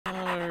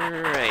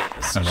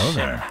Hello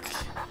there.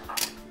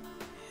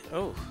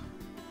 Oh.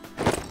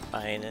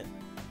 Buying it.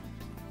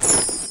 I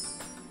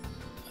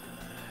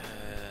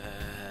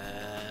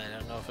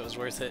don't know if it was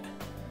worth it.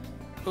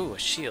 Ooh, a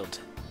shield.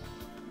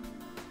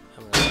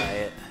 I'm gonna buy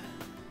it.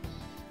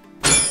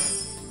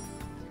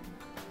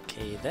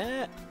 Okay,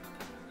 that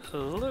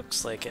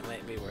looks like it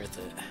might be worth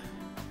it.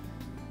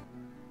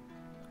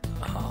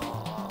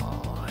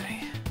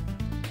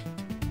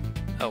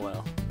 Oh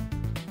well.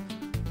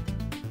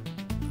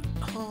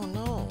 Oh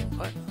no,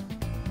 what?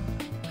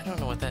 I don't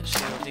know what that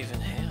shield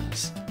even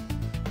has.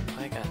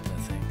 I got the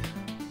thing.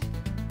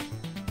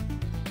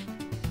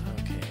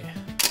 Okay.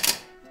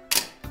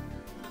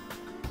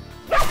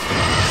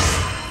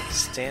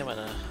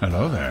 Stamina.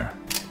 Hello there.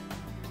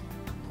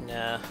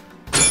 Nah.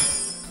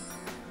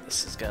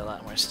 This has got a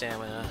lot more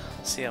stamina.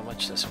 Let's see how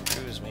much this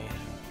improves me.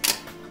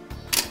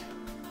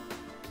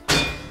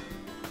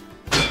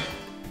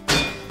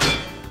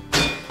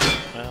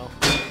 Well,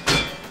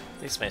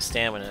 at least my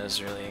stamina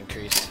is really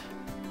increased.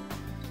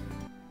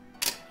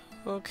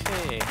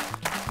 Okay.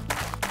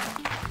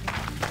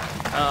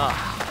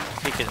 Ah,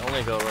 if he could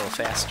only go a little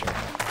faster.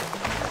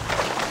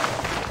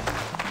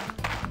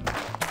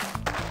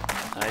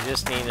 I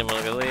just need him a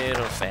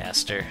little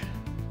faster.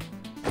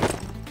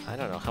 I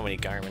don't know how many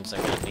garments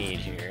I'm gonna need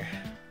here.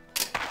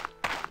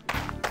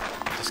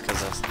 Just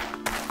because I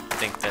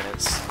think that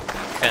it's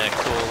kind of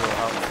cool little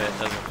outfit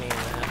doesn't mean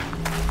that.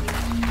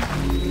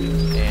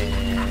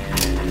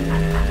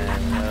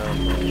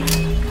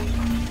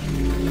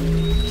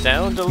 And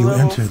down to you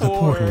level enter 4. the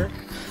portal.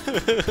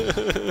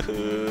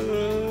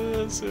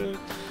 So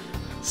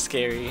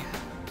scary.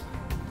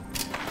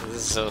 This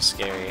is so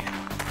scary.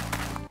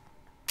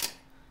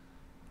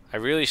 I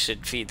really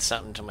should feed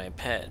something to my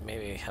pet.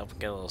 Maybe help him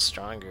get a little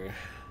stronger.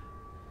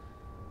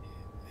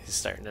 He's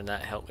starting to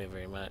not help me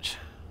very much.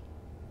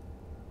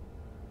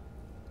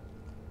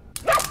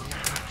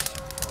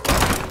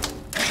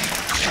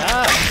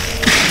 Ah!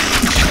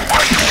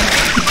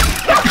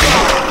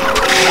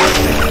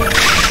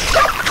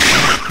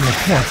 Your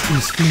pet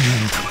is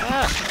fleeing.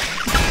 Ah!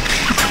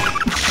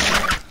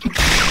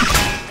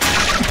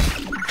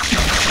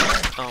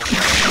 Oh my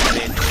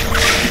God.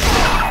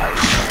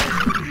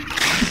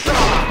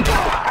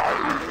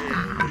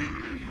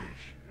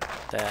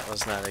 That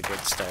was not a good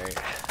start.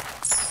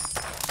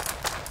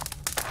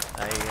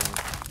 I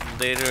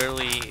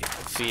literally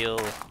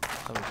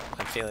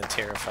I'm feeling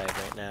terrified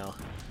right now.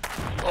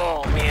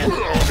 Oh man,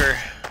 ogre.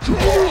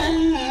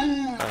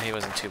 Oh, he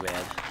wasn't too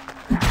bad.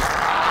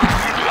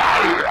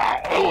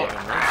 Oh,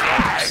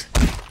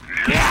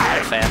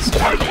 faster.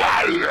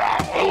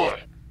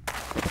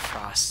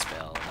 Frost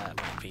spell, that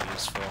might be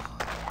useful.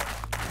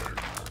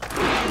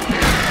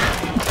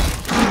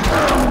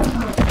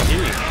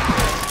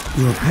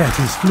 Your pet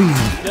is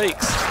fleeing.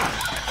 Yikes.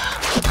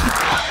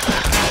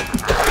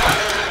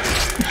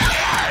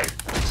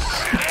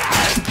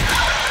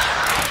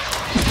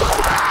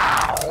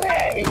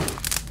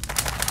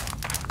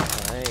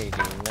 I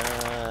do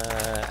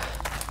not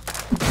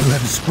You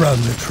have sprung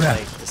the trap.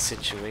 like the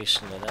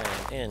situation that I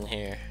am in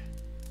here.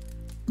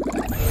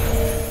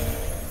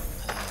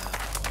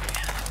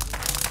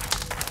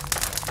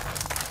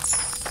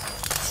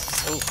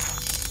 Oh,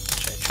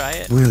 should I try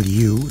it? Will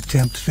you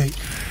tempt fate?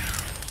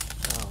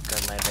 Oh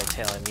god, my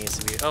vitality needs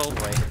to be. Oh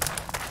boy.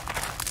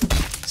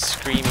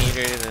 Scream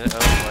Eater.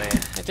 Oh boy.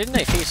 Didn't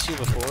I face you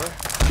before?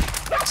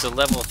 So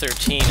level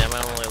 13, I'm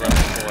only level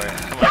 4.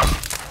 Come on.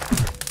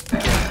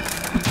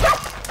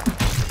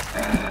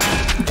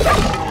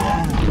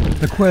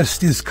 The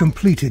quest is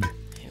completed.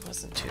 It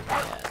wasn't too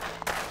bad.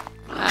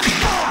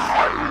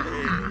 Ah.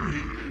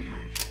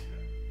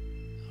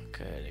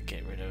 Good to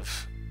get rid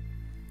of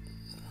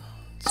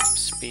some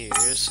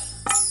spears.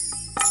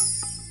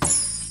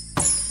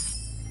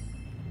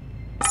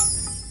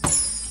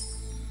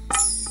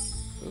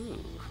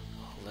 Ooh,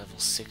 level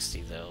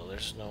 60 though.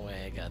 There's no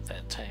way I got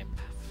that type.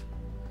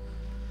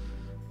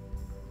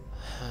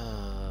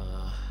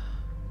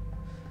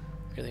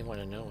 Really want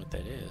to know what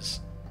that is.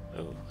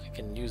 Oh, I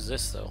can use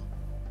this though.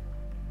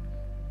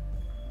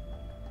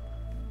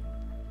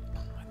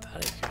 I thought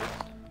I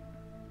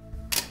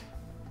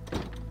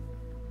could.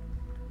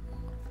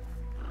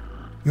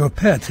 Your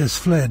pet has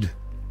fled.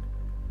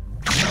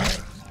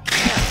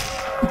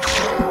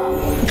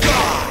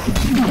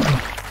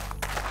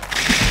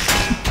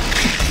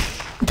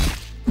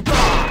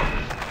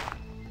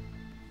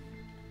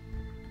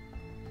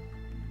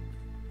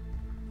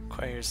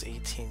 Requires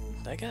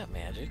 18. I got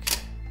magic.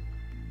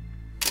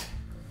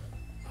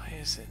 Why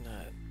is it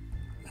not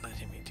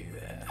letting me do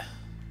that?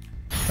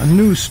 A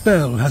new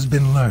spell has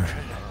been learned.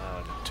 Oh,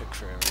 it took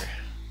forever.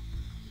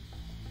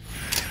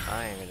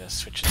 I'm gonna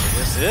switch it to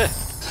this. Ugh.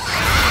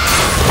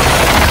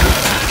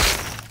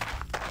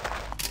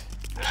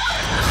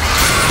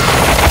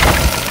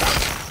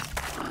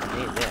 I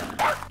need that.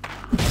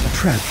 A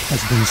trap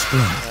has been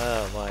sprung.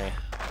 Oh boy.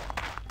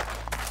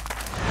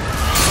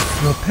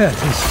 Your pet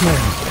has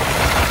fled.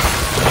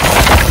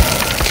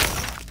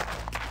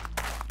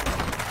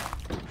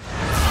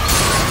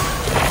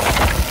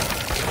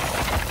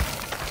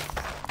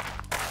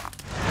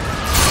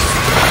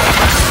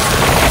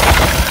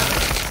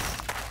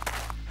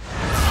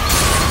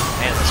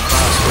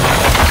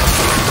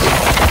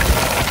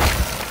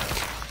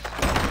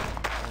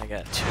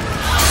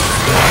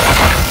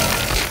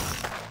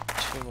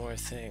 more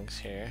things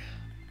here.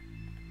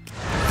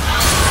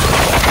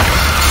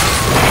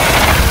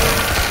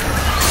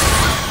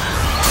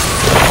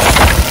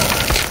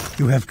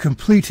 You have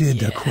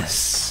completed a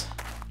quest. Yes.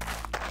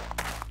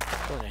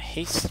 Oh, and a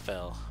haste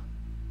spell.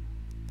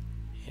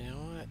 You know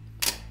what?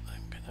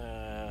 I'm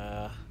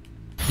gonna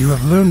You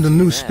have learned a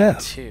new that spell.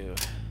 too.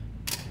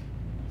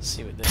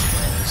 See what this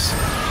does.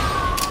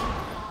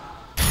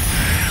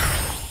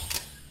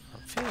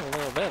 I'm feeling a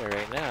little better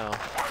right now.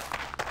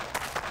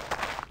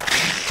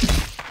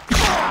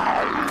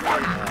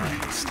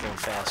 It's still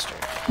faster.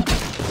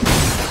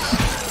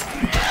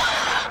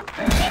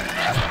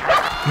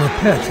 Your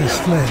pet has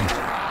fled.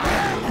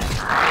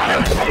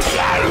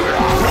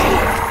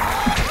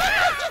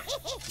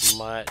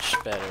 Much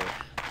better.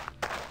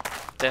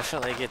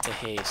 Definitely get the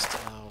haste.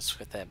 Oh, let's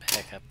put that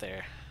back up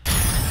there.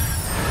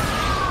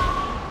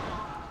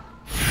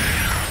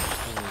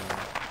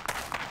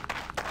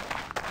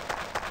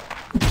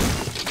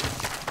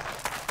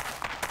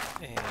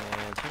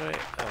 And how do I...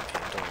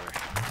 Okay, door.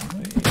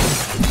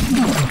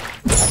 Wait.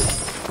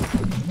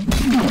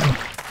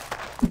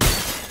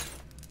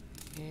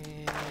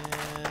 And... I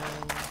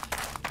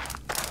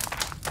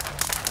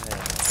don't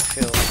know, I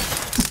feel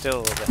still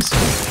a little bit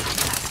scared.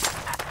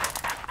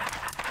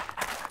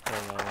 I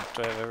don't know,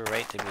 do I have every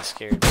right to be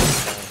scared?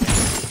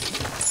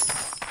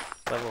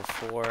 Level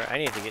 4, I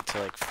need to get to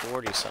like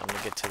 40 something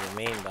to get to the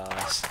main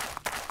boss.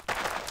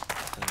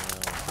 I don't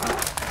know.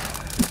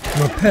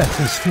 Your pet has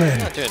I'm fled.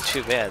 not doing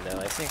too bad though,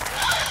 I think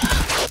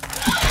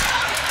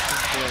I'm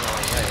doing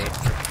alright.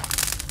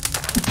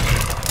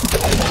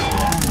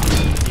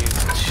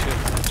 Using too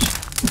much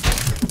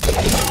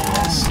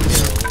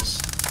skills.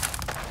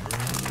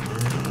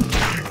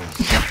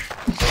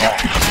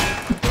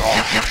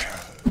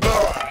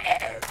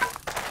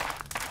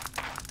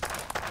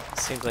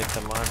 Seems like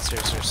the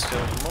monsters are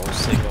still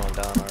mostly going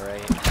down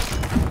alright.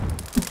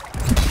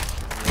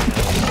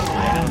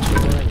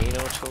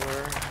 Nino Tour.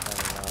 I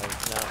don't know how to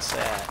pronounce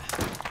that.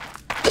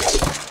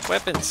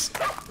 Weapons!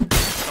 Oh,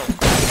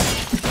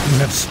 You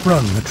have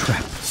sprung a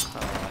trap. oh,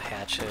 a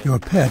hatchet. Your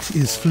pet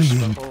is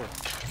fleeing. Oh,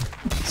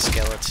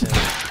 skeleton.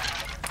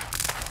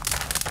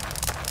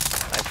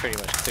 I pretty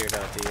much cleared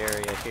out the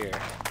area here.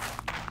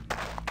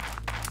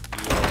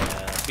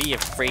 Yeah, be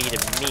afraid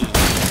of me.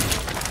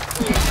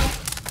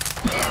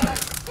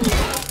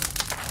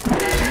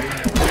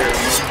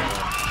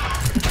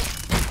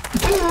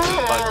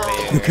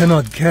 Bugbear. You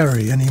cannot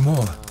carry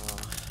anymore.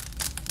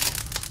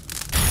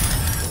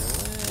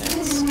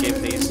 Let's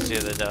give these to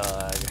the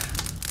dog.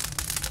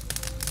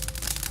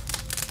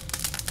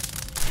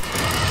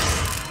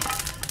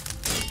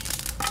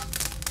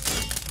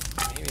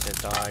 Maybe the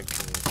dog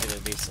can get a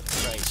decent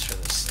price for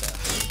this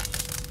stuff.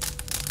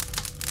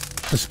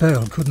 The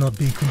spell could not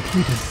be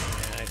completed.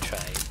 Yeah, I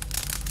tried.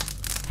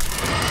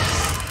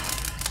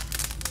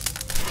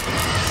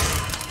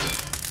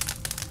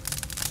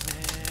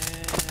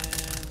 And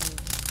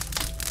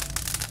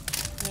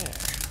there.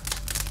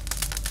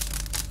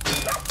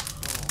 Oh,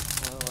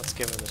 well, let's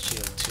give him the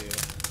shield too.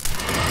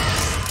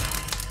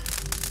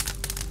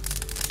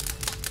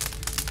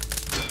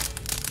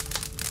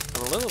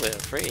 I'm a little bit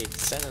afraid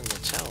sending the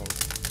town.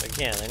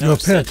 Again, I know Your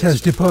I've said pet this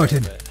has before,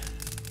 departed. but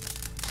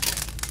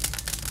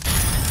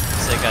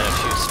they got a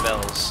few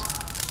spells.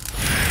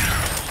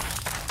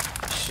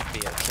 Should be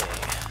okay.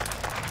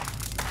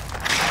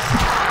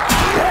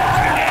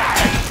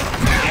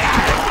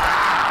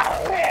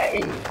 Yeah,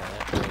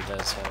 that really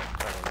does help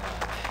quite a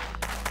lot.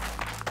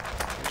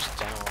 Push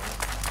down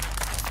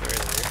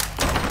further.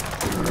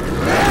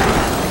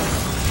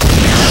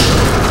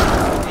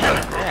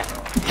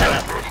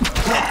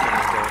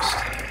 Ghost.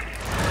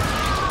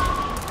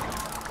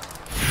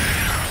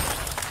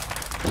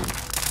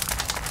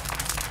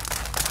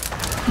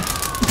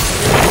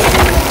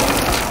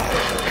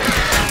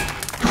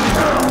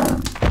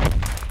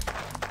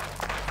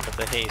 But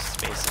the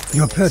haste basically.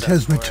 Your makes pet up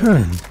has for it.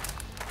 returned.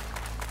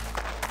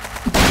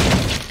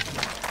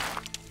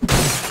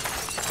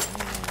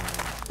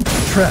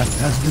 Trap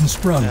has been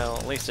sprung. Well,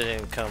 at least I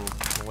didn't come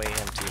away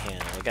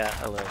empty-handed. I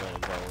got a little bit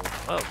of gold.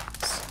 Oh.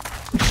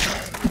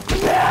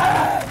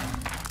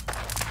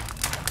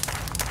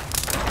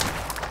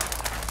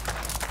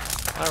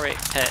 Alright,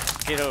 pet,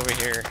 get over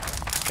here.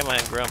 Come on,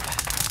 Grump.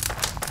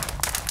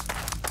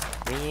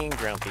 Me and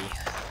Grumpy.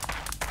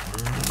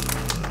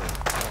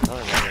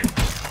 Oh, no.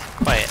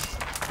 Quiet.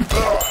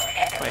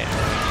 Quiet.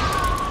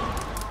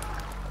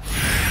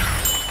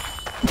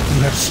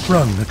 You have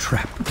sprung the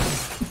trap.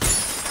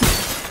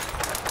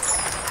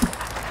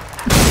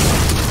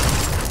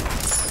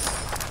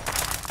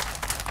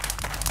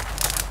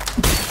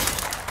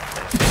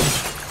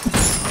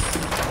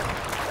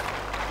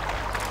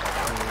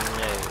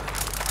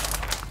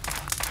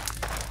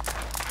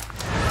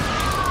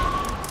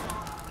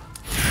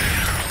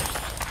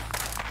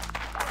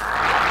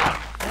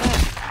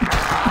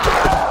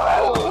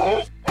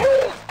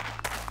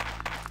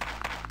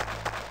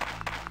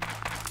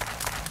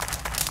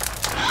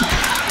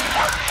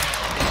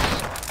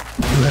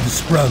 You have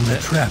sprung the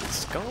trap.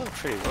 It's going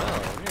pretty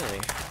well, really.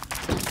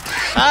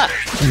 Ah! Ah!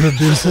 You have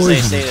been Just as they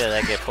poisoned. say that,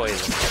 I get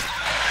poisoned.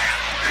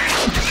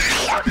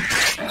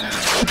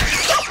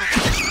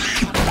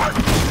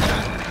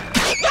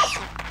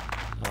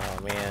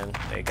 Oh man,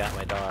 they got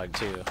my dog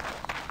too.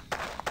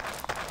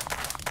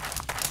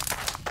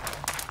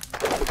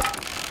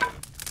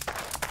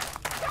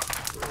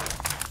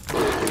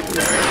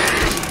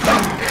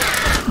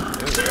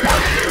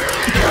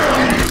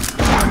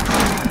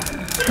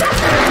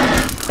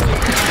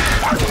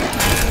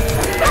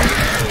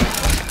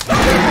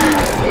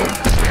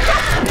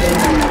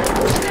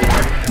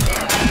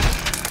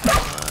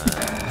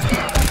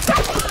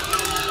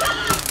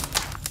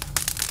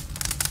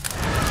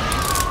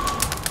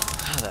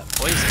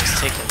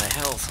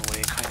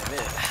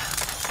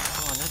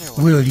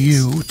 Will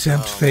you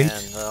tempt fate?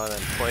 Man, no,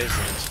 I'm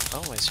poisoned.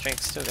 Oh, my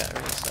strength still got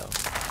rid, so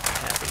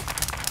happy.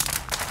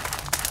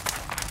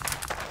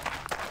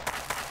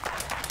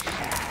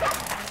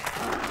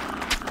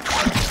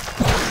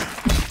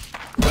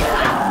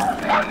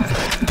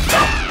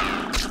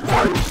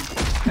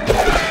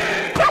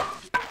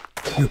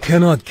 You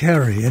cannot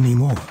carry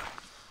anymore.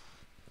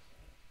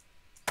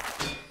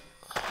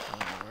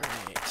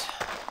 Alright.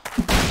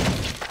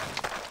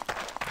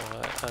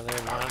 What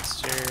other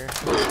monster?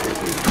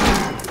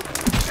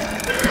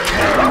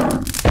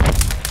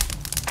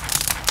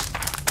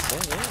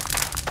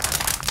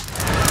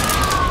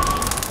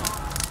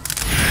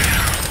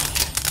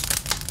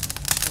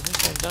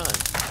 Done.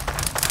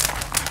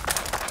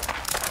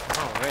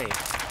 Alright.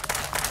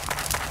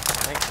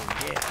 I can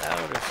get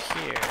out of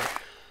here.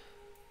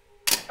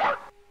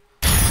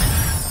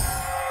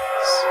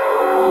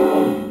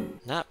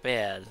 Not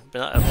bad,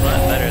 but a lot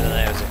better than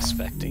I was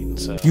expecting,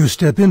 so... You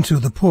step into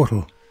the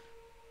portal.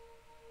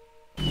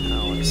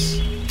 Now let's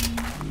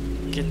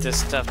get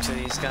this stuff to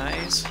these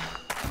guys.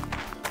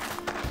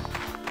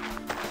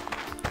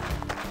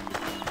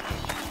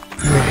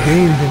 You have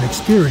gained in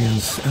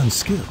experience and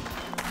skill.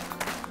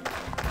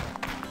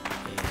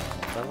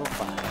 Level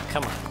 5,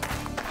 come on.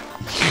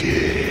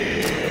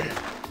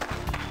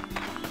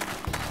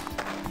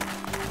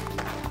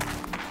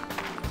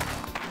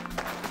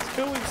 It's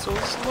going so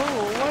slow.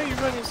 Why are you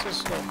running so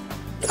slow?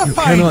 You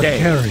cannot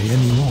carry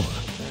anymore.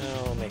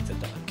 I'll make the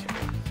dog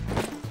carry.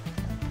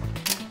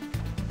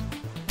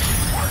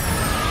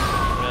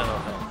 That'll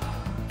help.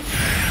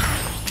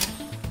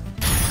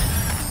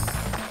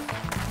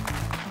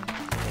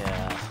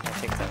 Yeah, I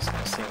think that's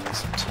gonna save me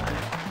some time.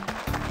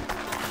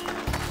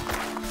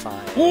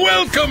 5.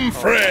 Welcome, Oh,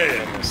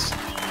 friend! goodness.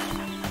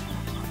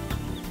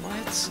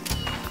 What?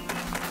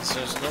 So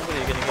there's nobody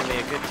gonna give me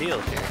a good deal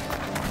here.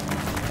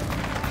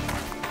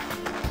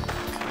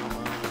 Come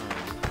on.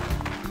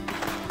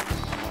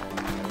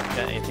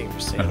 Got anything for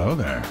sale? Hello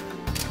there.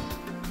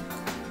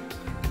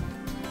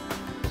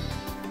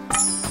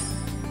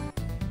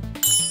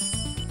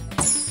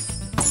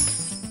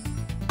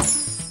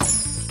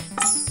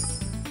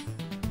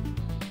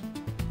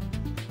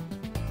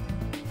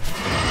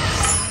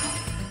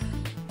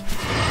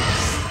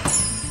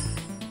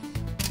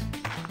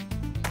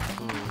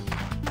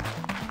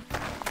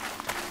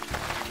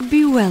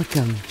 Be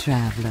welcome,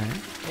 traveler.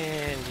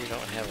 And you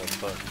don't have a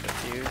book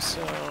with you,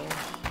 so...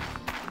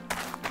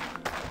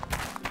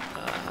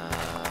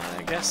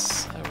 I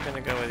guess I'm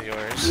gonna go with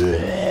yours.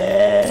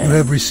 You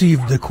have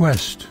received the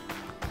quest.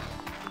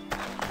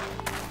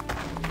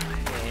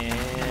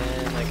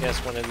 And I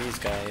guess one of these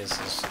guys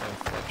is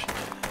unfortunate.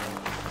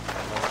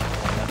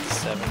 I'm at the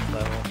 7th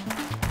level.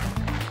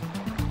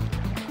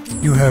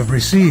 You have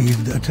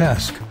received a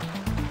task.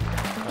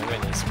 I'm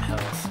gonna need some health.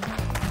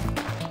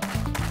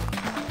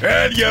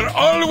 And you're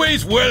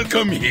always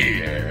welcome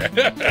here.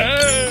 You know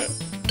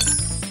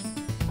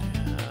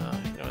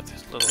what,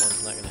 this little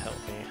one's not gonna help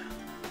me.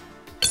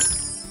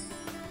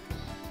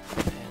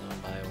 And I'll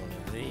buy one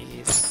of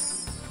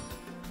these.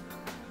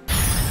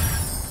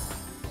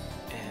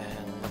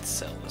 And let's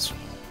sell this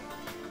one.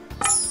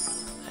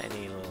 I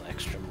need a little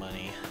extra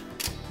money.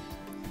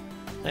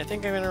 I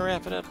think I'm gonna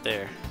wrap it up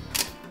there.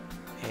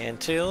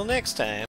 Until next time.